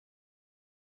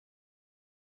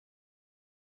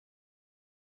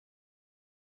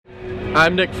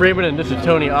I'm Nick Freeman and this is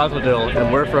Tony Osladil,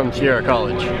 and we're from Sierra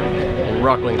College in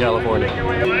Rockland, California.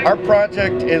 Our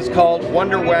project is called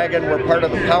Wonder Wagon. We're part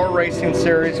of the Power Racing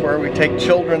series where we take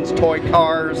children's toy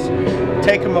cars,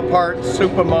 take them apart,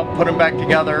 soup them up, put them back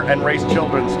together, and race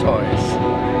children's toys.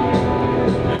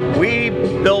 We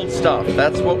build stuff.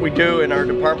 That's what we do in our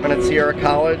department at Sierra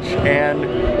College, and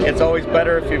it's always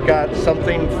better if you've got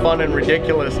something fun and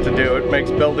ridiculous to do. It makes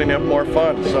building it more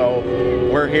fun, so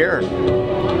we're here.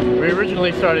 We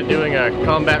originally started doing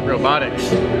combat robotics,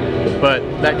 but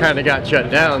that kind of got shut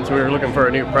down, so we were looking for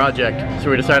a new project. So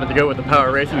we decided to go with the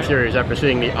Power Racing series after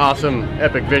seeing the awesome,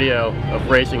 epic video of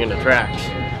racing in the tracks.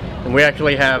 And we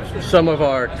actually have some of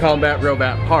our combat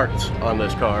robot parts on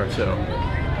this car, so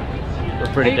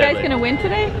we're pretty deadly. Are you guys gonna win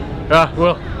today?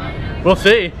 We'll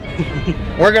see.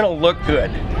 We're gonna look good.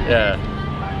 Yeah.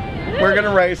 We're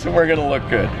gonna race and we're gonna look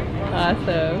good.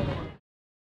 Awesome.